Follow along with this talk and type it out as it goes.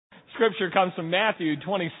scripture comes from Matthew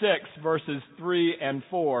 26, verses 3 and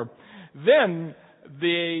 4. Then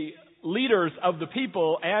the leaders of the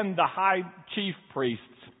people and the high chief priests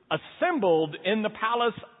assembled in the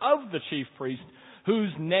palace of the chief priest, whose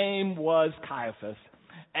name was Caiaphas,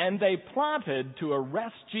 and they plotted to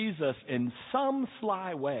arrest Jesus in some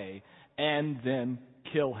sly way and then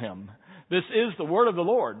kill him. This is the word of the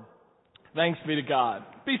Lord. Thanks be to God.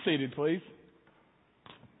 Be seated, please.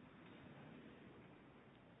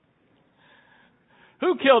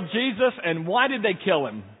 Who killed Jesus and why did they kill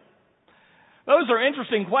him? Those are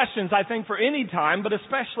interesting questions, I think, for any time, but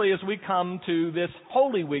especially as we come to this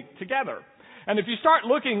Holy Week together. And if you start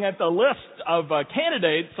looking at the list of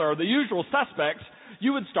candidates or the usual suspects,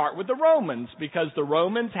 you would start with the Romans, because the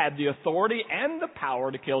Romans had the authority and the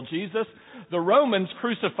power to kill Jesus. The Romans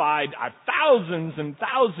crucified thousands and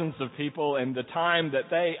thousands of people in the time that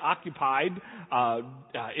they occupied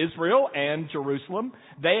Israel and Jerusalem.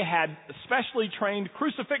 They had specially trained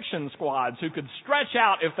crucifixion squads who could stretch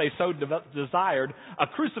out, if they so desired, a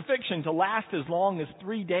crucifixion to last as long as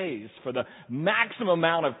 3 days for the maximum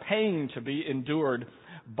amount of pain to be endured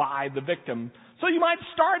by the victim. So you might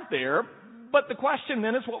start there. But the question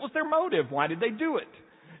then is, what was their motive? Why did they do it?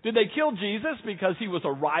 Did they kill Jesus because he was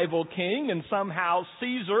a rival king and somehow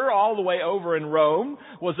Caesar, all the way over in Rome,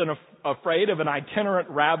 was afraid of an itinerant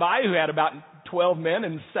rabbi who had about 12 men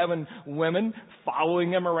and 7 women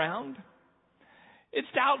following him around? It's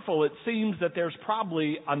doubtful. It seems that there's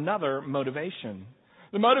probably another motivation.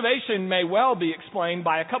 The motivation may well be explained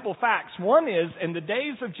by a couple facts. One is, in the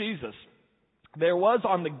days of Jesus, there was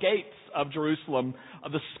on the gates of Jerusalem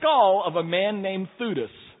the skull of a man named Theudas.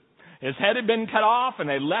 His head had been cut off and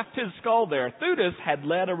they left his skull there. Theudas had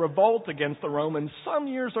led a revolt against the Romans some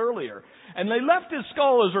years earlier. And they left his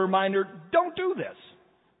skull as a reminder, don't do this.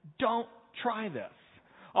 Don't try this.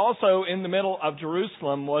 Also in the middle of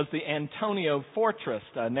Jerusalem was the Antonia Fortress,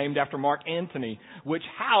 named after Mark Antony, which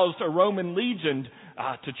housed a Roman legion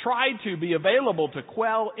to try to be available to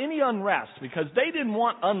quell any unrest, because they didn't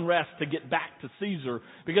want unrest to get back to Caesar,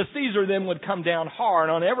 because Caesar then would come down hard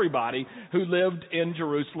on everybody who lived in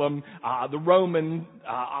Jerusalem, the Roman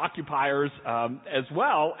occupiers as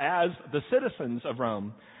well as the citizens of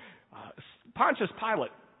Rome. Pontius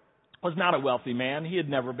Pilate was not a wealthy man. He had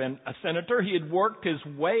never been a senator. He had worked his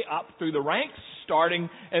way up through the ranks, starting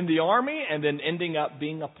in the army and then ending up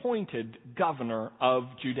being appointed governor of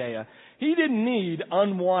Judea. He didn't need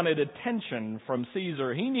unwanted attention from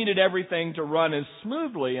Caesar. He needed everything to run as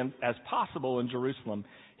smoothly as possible in Jerusalem.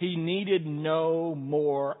 He needed no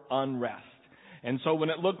more unrest. And so when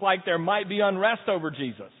it looked like there might be unrest over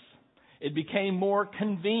Jesus, it became more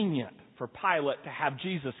convenient for Pilate to have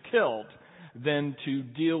Jesus killed than to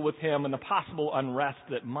deal with him and the possible unrest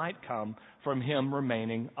that might come from him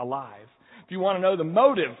remaining alive. If you want to know the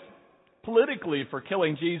motive politically for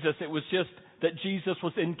killing Jesus, it was just that Jesus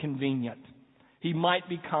was inconvenient. He might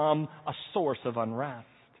become a source of unrest.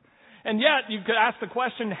 And yet, you could ask the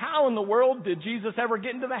question, how in the world did Jesus ever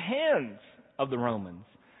get into the hands of the Romans?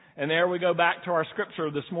 And there we go back to our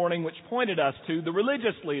scripture this morning, which pointed us to the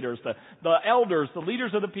religious leaders, the elders, the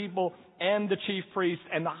leaders of the people, and the chief priest,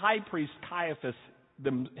 and the high priest Caiaphas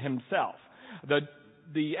himself.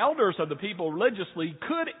 The elders of the people religiously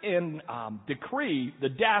could decree the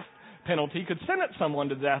death penalty, could sentence someone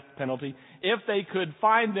to the death penalty if they could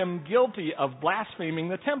find them guilty of blaspheming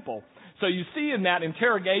the temple. So you see in that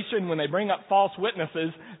interrogation, when they bring up false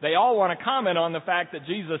witnesses, they all want to comment on the fact that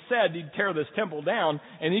Jesus said he'd tear this temple down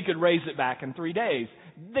and he could raise it back in 3 days.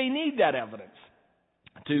 They need that evidence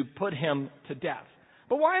to put him to death.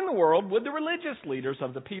 But why in the world would the religious leaders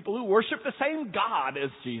of the people who worship the same God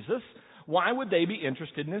as Jesus, why would they be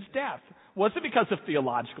interested in his death? Was it because of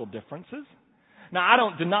theological differences? Now, I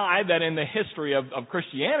don't deny that in the history of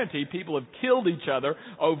Christianity, people have killed each other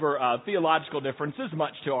over theological differences,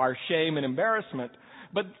 much to our shame and embarrassment.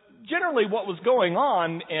 But generally what was going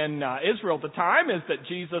on in Israel at the time is that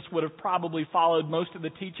Jesus would have probably followed most of the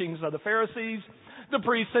teachings of the Pharisees. The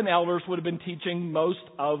priests and elders would have been teaching most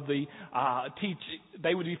of the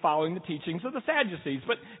they would be following the teachings of the Sadducees.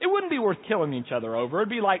 But it wouldn't be worth killing each other over. It'd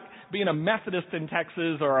be like being a Methodist in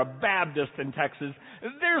Texas or a Baptist in Texas.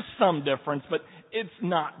 There's some difference, but it's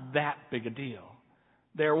not that big a deal.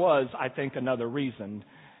 There was, I think, another reason.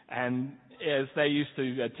 And as they used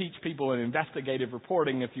to teach people in investigative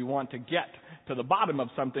reporting, if you want to get to the bottom of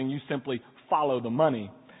something, you simply follow the money.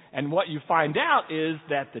 And what you find out is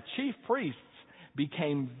that the chief priests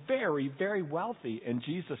became very, very wealthy in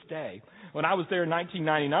Jesus' day. When I was there in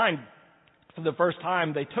 1999, for the first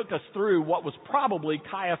time, they took us through what was probably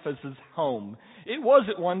Caiaphas' home. It was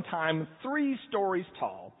at one time 3 stories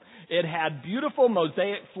tall. It had beautiful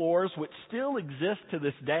mosaic floors, which still exist to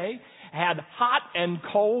this day, had hot and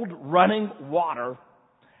cold running water,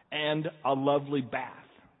 and a lovely bath.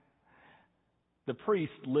 The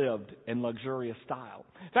priest lived in luxurious style.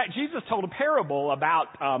 In fact, Jesus told a parable about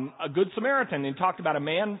a good Samaritan. He talked about a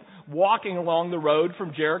man walking along the road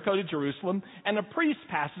from Jericho to Jerusalem, and a priest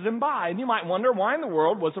passes him by. And you might wonder, why in the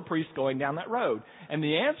world was a priest going down that road? And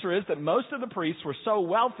the answer is that most of the priests were so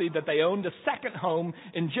wealthy that they owned a second home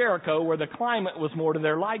in Jericho where the climate was more to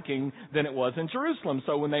their liking than it was in Jerusalem.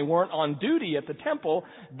 So when they weren't on duty at the temple,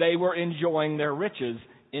 they were enjoying their riches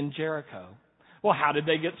in Jericho. Well, how did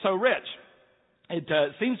they get so rich? It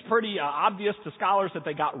seems pretty obvious to scholars that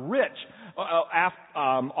they got rich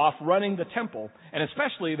off running the temple, and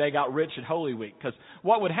especially they got rich at Holy Week, because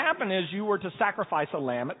what would happen is you were to sacrifice a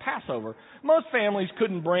lamb at Passover. Most families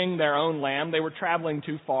couldn't bring their own lamb. They were traveling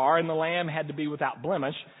too far, and the lamb had to be without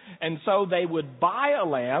blemish, and so they would buy a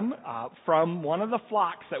lamb from one of the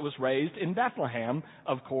flocks that was raised in Bethlehem,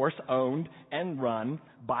 of course, owned and run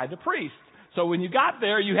by the priests. So when you got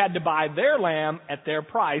there, you had to buy their lamb at their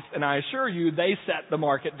price, and I assure you, they set the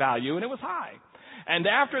market value, and it was high. And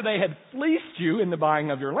after they had fleeced you in the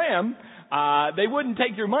buying of your lamb, they wouldn't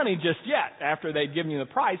take your money just yet after they'd given you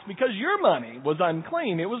the price, because your money was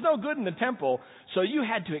unclean. It was no good in the temple, so you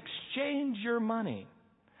had to exchange your money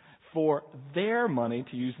for their money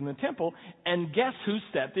to use in the temple. And guess who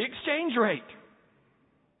set the exchange rate?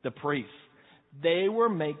 The priests. They were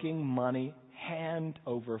making money hand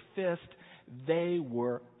over fist. They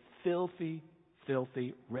were filthy,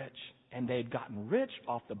 filthy rich. And they had gotten rich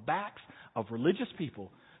off the backs of religious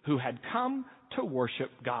people who had come to worship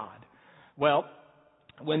God. Well,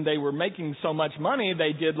 when they were making so much money,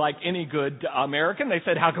 they did like any good American. They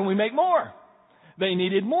said, how can we make more? They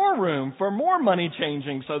needed more room for more money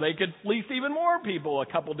changing so they could fleece even more people a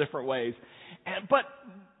couple different ways. But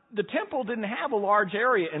the temple didn't have a large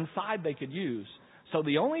area inside they could use. So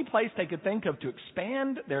the only place they could think of to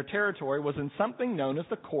expand their territory was in something known as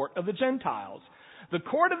the Court of the Gentiles. The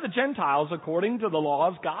Court of the Gentiles, according to the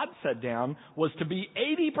laws God set down, was to be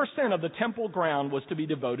 80% of the temple ground was to be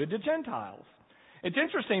devoted to Gentiles. It's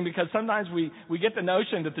interesting because sometimes we get the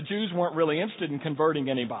notion that the Jews weren't really interested in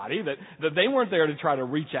converting anybody, that they weren't there to try to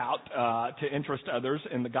reach out to interest others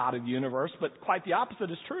in the God of the universe, but quite the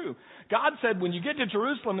opposite is true. God said when you get to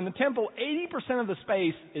Jerusalem in the temple, 80% of the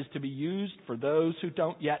space is to be used for those who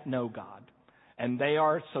don't yet know God. And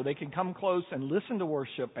so they can come close and listen to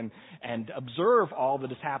worship and observe all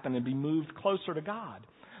that has happened and be moved closer to God.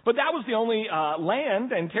 But that was the only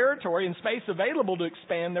land and territory and space available to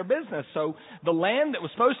expand their business. So the land that was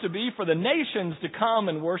supposed to be for the nations to come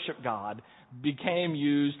and worship God became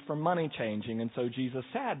used for money changing. And so Jesus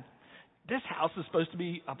said, this house is supposed to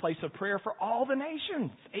be a place of prayer for all the nations,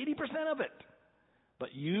 80% of it. But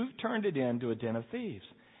you've turned it into a den of thieves.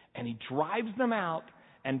 And he drives them out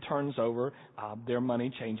and turns over their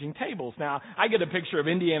money changing tables. Now, I get a picture of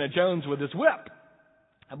Indiana Jones with his whip.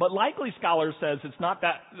 But likely scholars say it's not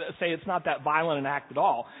that violent an act at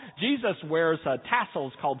all. Jesus wears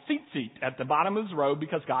tassels called tzitzit at the bottom of his robe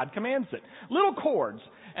because God commands it. Little cords,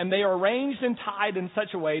 and they are arranged and tied in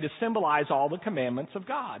such a way to symbolize all the commandments of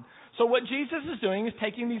God. So what Jesus is doing is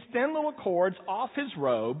taking these thin little cords off his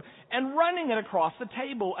robe and running it across the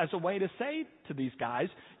table as a way to say to these guys,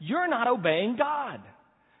 you're not obeying God.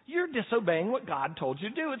 You're disobeying what God told you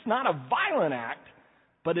to do. It's not a violent act,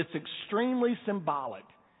 but it's extremely symbolic.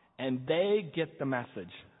 And they get the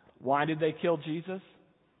message. Why did they kill Jesus?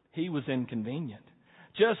 He was inconvenient.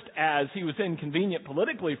 Just as he was inconvenient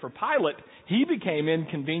politically for Pilate, he became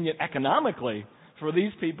inconvenient economically for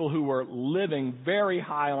these people who were living very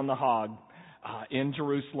high on the hog in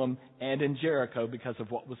Jerusalem and in Jericho because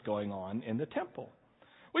of what was going on in the temple.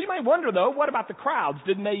 Well, you might wonder, though, what about the crowds?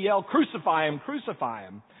 Didn't they yell, crucify him, crucify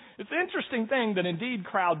him? It's an interesting thing that indeed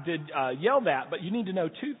crowd did yell that, but you need to know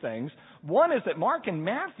two things. One is that Mark and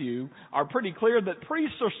Matthew are pretty clear that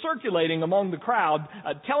priests are circulating among the crowd,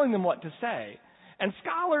 telling them what to say. And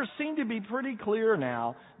scholars seem to be pretty clear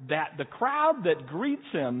now that the crowd that greets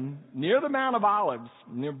him near the Mount of Olives,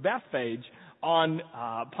 near Bethphage, on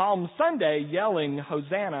Palm Sunday yelling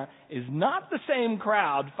Hosanna is not the same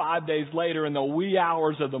crowd 5 days later in the wee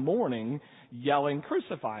hours of the morning yelling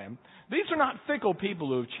crucify him. These are not fickle people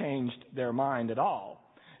who have changed their mind at all.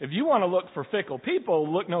 If you want to look for fickle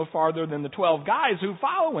people, look no farther than the 12 guys who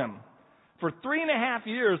follow him. For 3.5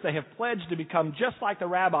 years, they have pledged to become just like the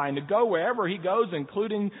rabbi and to go wherever he goes,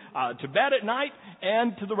 including to bed at night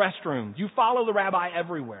and to the restroom. You follow the rabbi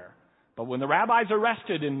everywhere. But when the rabbi is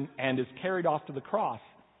arrested and is carried off to the cross,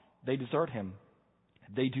 they desert him.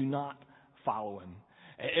 They do not follow him.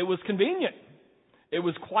 It was convenient. It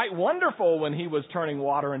was quite wonderful when he was turning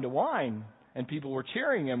water into wine, and people were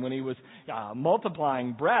cheering him when he was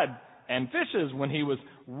multiplying bread and fishes, when he was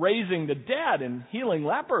raising the dead and healing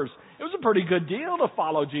lepers. It was a pretty good deal to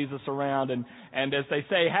follow Jesus around and as they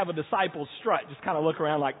say, have a disciple's strut. Just kind of look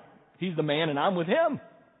around like, he's the man and I'm with him.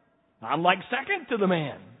 I'm like second to the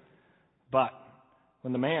man. But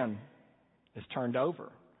when the man is turned over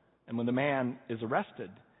and when the man is arrested,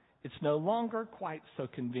 it's no longer quite so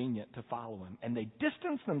convenient to follow him. And they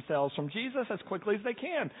distance themselves from Jesus as quickly as they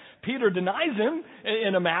can. Peter denies him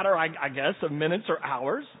in a matter, I guess, of minutes or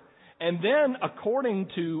hours. And then, according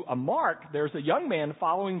to Mark, there's a young man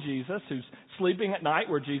following Jesus who's sleeping at night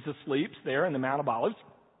where Jesus sleeps there in the Mount of Olives,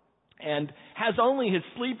 and has only his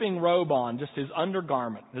sleeping robe on, just his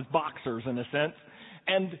undergarment, his boxers in a sense.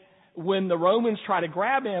 And when the Romans try to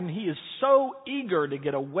grab him, he is so eager to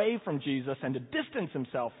get away from Jesus and to distance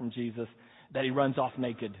himself from Jesus that he runs off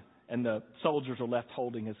naked, and the soldiers are left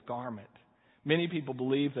holding his garment. Many people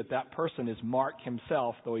believe that that person is Mark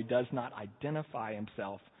himself, though he does not identify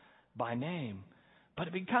himself by name. But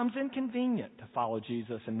it becomes inconvenient to follow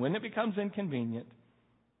Jesus, and when it becomes inconvenient,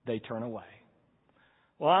 they turn away.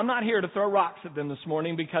 Well, I'm not here to throw rocks at them this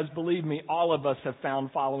morning, because believe me, all of us have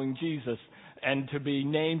found following Jesus and to be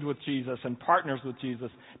named with Jesus and partners with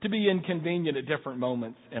Jesus to be inconvenient at different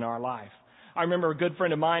moments in our life. I remember a good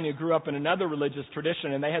friend of mine who grew up in another religious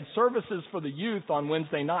tradition, and they had services for the youth on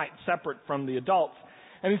Wednesday night separate from the adults.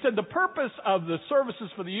 And he said the purpose of the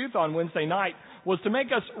services for the youth on Wednesday night was to make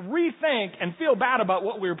us rethink and feel bad about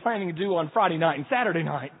what we were planning to do on Friday night and Saturday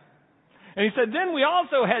night. And he said then we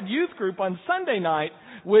also had youth group on Sunday night,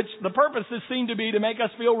 which the purposes seemed to be to make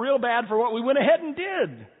us feel real bad for what we went ahead and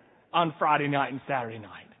did on Friday night and Saturday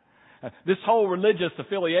night. This whole religious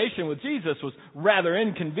affiliation with Jesus was rather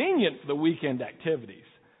inconvenient for the weekend activities.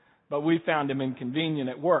 But we found him inconvenient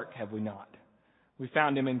at work, have we not? We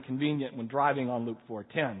found him inconvenient when driving on Loop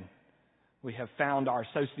 410. We have found our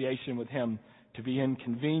association with him to be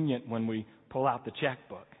inconvenient when we pull out the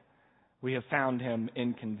checkbook. We have found him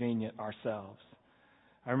inconvenient ourselves.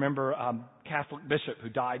 I remember a Catholic bishop who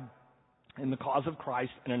died in the cause of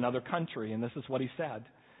Christ in another country, and this is what he said.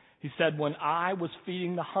 He said, when I was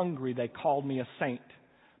feeding the hungry, they called me a saint.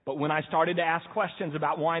 But when I started to ask questions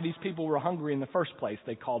about why these people were hungry in the first place,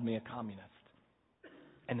 they called me a communist.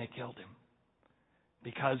 And they killed him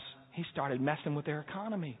because he started messing with their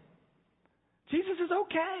economy. Jesus is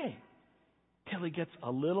okay till he gets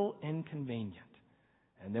a little inconvenient.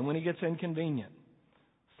 And then when he gets inconvenient,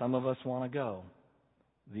 some of us want to go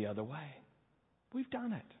the other way. We've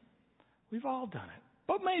done it. We've all done it.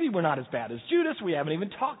 But maybe we're not as bad as Judas. We haven't even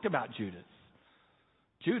talked about Judas.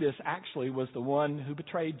 Judas actually was the one who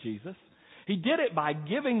betrayed Jesus. He did it by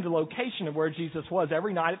giving the location of where Jesus was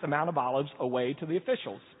every night at the Mount of Olives away to the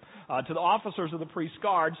officials, to the officers of the priest's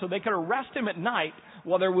guard, so they could arrest him at night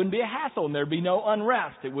while there wouldn't be a hassle and there'd be no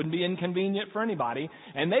unrest. It wouldn't be inconvenient for anybody.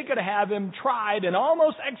 And they could have him tried and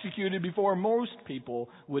almost executed before most people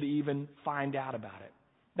would even find out about it.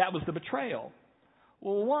 That was the betrayal.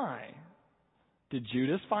 Well, why? Did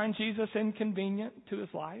Judas find Jesus inconvenient to his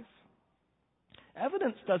life?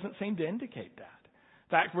 Evidence doesn't seem to indicate that. In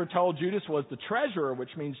fact, we're told Judas was the treasurer, which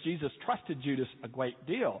means Jesus trusted Judas a great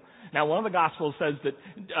deal. Now, one of the Gospels says that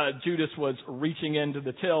Judas was reaching into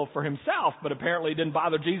the till for himself, but apparently it didn't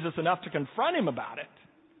bother Jesus enough to confront him about it.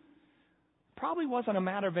 Probably wasn't a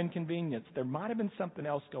matter of inconvenience. There might have been something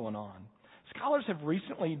else going on. Scholars have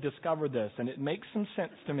recently discovered this, and it makes some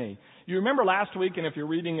sense to me. You remember last week, and if you're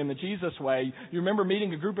reading in the Jesus Way, you remember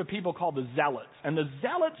meeting a group of people called the Zealots. And the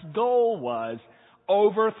Zealots' goal was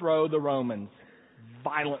overthrow the Romans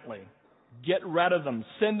violently. Get rid of them.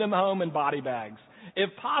 Send them home in body bags. If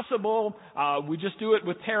possible, we just do it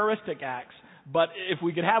with terroristic acts. But if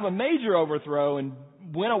we could have a major overthrow and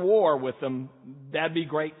win a war with them, that'd be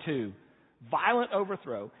great too. Violent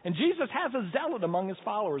overthrow. And Jesus has a zealot among his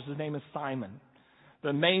followers. His name is Simon.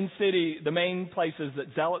 The main places that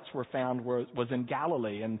zealots were found was in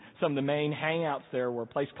Galilee. And some of the main hangouts there were a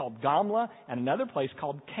place called Gamla and another place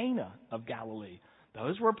called Cana of Galilee.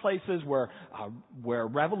 Those were places where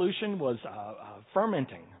revolution was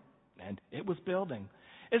fermenting and it was building.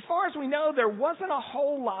 As far as we know, there wasn't a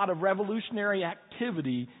whole lot of revolutionary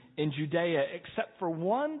activity in Judea, except for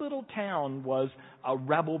one little town was a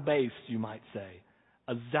rebel base, you might say,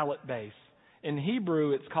 a zealot base. In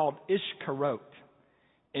Hebrew, it's called Ishkarot.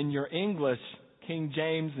 In your English, King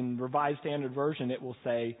James and Revised Standard Version, it will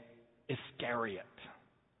say Iscariot.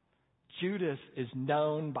 Judas is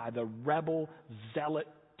known by the rebel zealot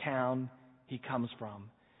town he comes from.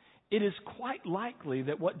 It is quite likely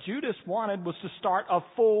that what Judas wanted was to start a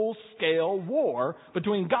full-scale war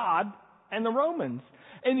between God and the Romans.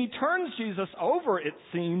 And he turns Jesus over, it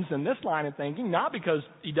seems, in this line of thinking, not because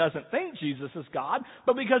he doesn't think Jesus is God,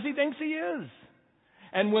 but because he thinks he is.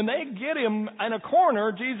 And when they get him in a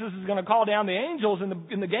corner, Jesus is going to call down the angels and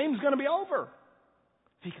the game's going to be over.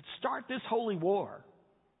 If he could start this holy war,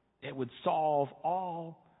 it would solve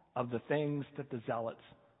all of the things that the zealots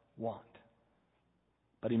want.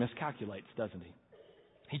 But he miscalculates, doesn't he?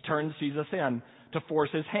 He turns Jesus in to force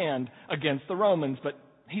his hand against the Romans, but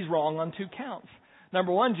he's wrong on two counts.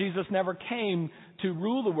 Number one, Jesus never came to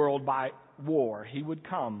rule the world by war. He would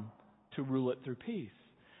come to rule it through peace.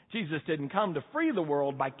 Jesus didn't come to free the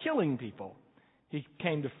world by killing people. He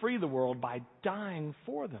came to free the world by dying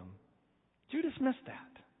for them. Judas missed that.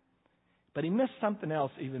 But he missed something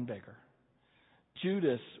else even bigger.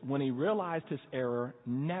 Judas, when he realized his error,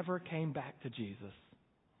 never came back to Jesus.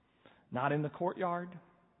 Not in the courtyard,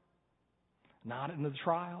 not in the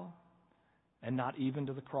trial, and not even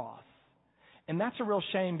to the cross. And that's a real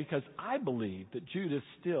shame because I believe that Judas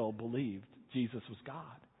still believed Jesus was God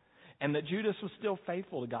and that Judas was still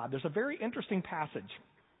faithful to God. There's a very interesting passage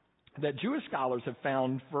that Jewish scholars have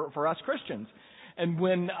found for us Christians. And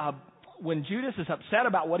when Judas is upset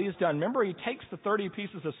about what he has done, remember he takes the 30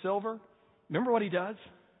 pieces of silver. Remember what he does?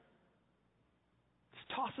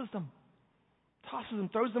 He tosses them,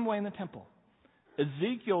 throws them away in the temple.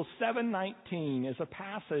 Ezekiel 7:19 is a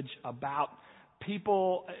passage about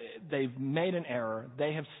people, they've made an error.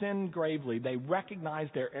 They have sinned gravely. They recognize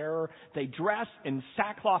their error. They dress in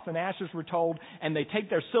sackcloth and ashes, we're told, and they take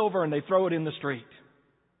their silver and they throw it in the street.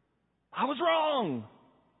 I was wrong.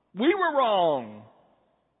 We were wrong.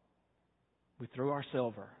 We threw our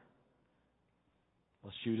silver.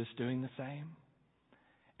 Was Judas doing the same?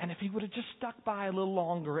 And if he would have just stuck by a little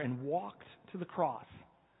longer and walked to the cross,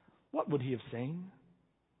 what would he have seen?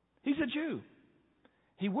 He's a Jew.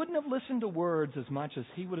 He wouldn't have listened to words as much as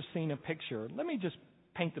he would have seen a picture. Let me just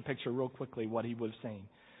paint the picture real quickly what he would have seen.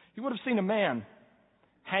 He would have seen a man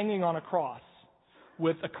hanging on a cross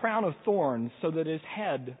with a crown of thorns so that his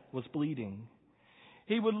head was bleeding.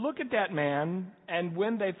 He would look at that man, and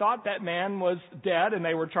when they thought that man was dead and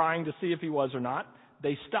they were trying to see if he was or not,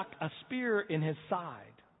 they stuck a spear in his side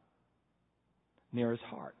near his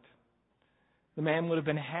heart. The man would have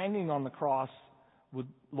been hanging on the cross with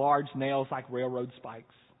large nails like railroad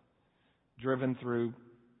spikes driven through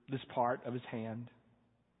this part of his hand.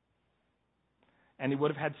 And he would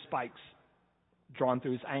have had spikes drawn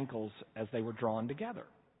through his ankles as they were drawn together.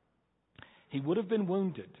 He would have been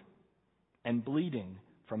wounded and bleeding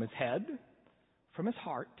from his head, from his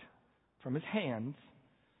heart, from his hands,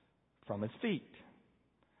 from his feet.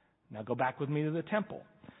 Now go back with me to the temple.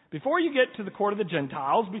 Before you get to the court of the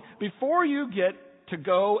Gentiles, before you get to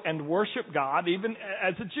go and worship God, even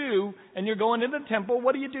as a Jew, and you're going into the temple,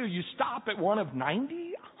 what do? You stop at one of 90,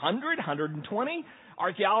 100, 120.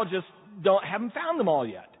 Archaeologists haven't found them all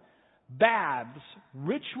yet. Baths,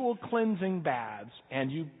 ritual cleansing baths,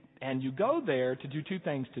 and you go there to do two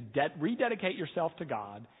things: to rededicate yourself to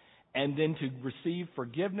God, and then to receive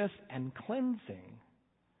forgiveness and cleansing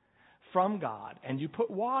from God. And you put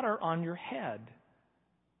water on your head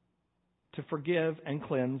to forgive and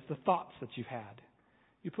cleanse the thoughts that you've had.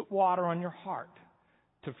 You put water on your heart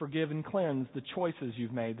to forgive and cleanse the choices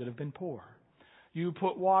you've made that have been poor. You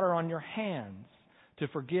put water on your hands to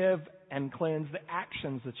forgive and cleanse the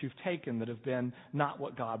actions that you've taken that have been not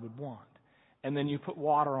what God would want. And then you put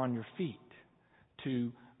water on your feet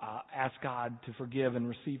to ask God to forgive and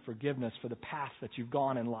receive forgiveness for the path that you've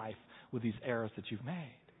gone in life with these errors that you've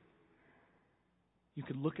made. You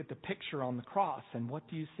could look at the picture on the cross, and what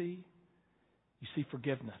do you see? You see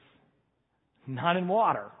forgiveness. Not in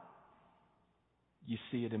water. You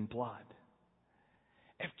see it in blood.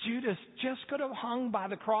 If Judas just could have hung by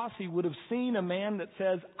the cross, he would have seen a man that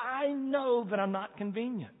says, I know that I'm not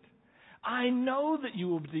convenient. I know that you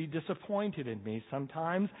will be disappointed in me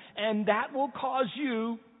sometimes, and that will cause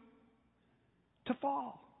you to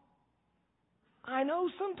fall. I know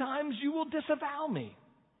sometimes you will disavow me,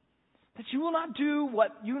 that you will not do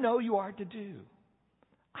what you know you are to do.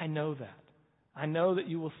 I know that. I know that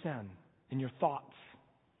you will sin in your thoughts,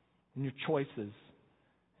 in your choices,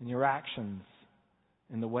 in your actions,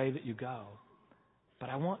 in the way that you go. But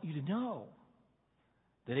I want you to know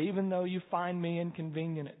that even though you find me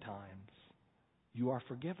inconvenient at times, you are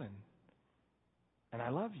forgiven. And I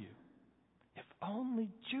love you. If only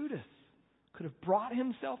Judas could have brought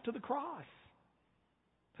himself to the cross.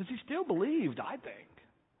 Because he still believed, I think.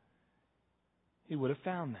 He would have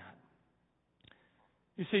found that.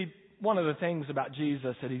 You see, one of the things about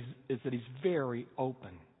Jesus is that he's very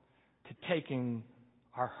open to taking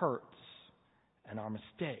our hurts and our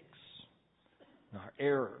mistakes and our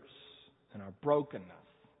errors and our brokenness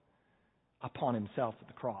upon himself at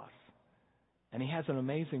the cross. And he has an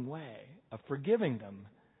amazing way of forgiving them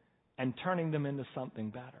and turning them into something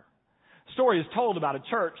better. A story is told about a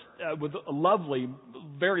church with a lovely,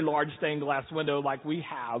 very large stained glass window like we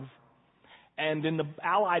have. And in the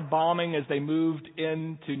Allied bombing, as they moved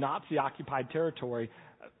into Nazi-occupied territory,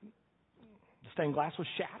 the stained glass was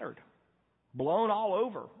shattered, blown all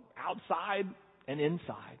over, outside and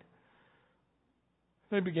inside.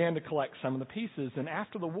 They began to collect some of the pieces, and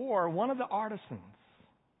after the war, one of the artisans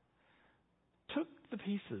took the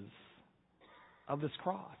pieces of this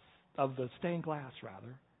cross, of the stained glass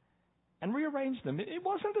rather, and rearranged them. It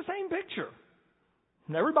wasn't the same picture.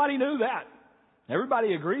 And everybody knew that.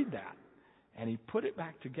 Everybody agreed that. And he put it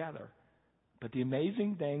back together. But the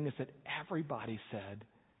amazing thing is that everybody said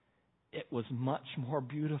it was much more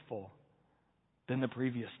beautiful than the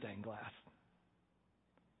previous stained glass.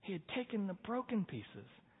 He had taken the broken pieces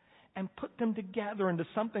and put them together into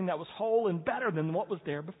something that was whole and better than what was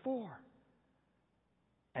there before.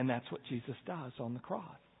 And that's what Jesus does on the cross.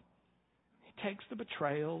 He takes the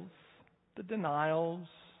betrayals, the denials,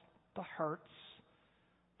 the hurts,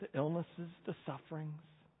 the illnesses, the sufferings,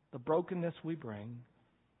 the brokenness we bring,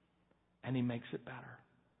 and he makes it better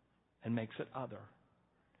and makes it other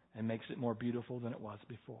and makes it more beautiful than it was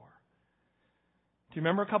before. Do you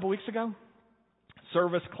remember a couple weeks ago?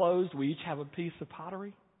 Service closed. We each have a piece of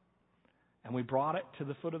pottery, and we brought it to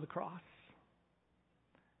the foot of the cross.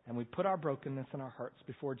 And we put our brokenness and our hurts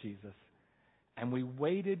before Jesus, and we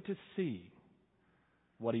waited to see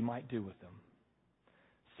what he might do with them.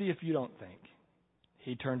 See if you don't think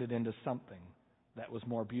he turned it into something that was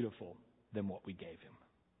more beautiful than what we gave him.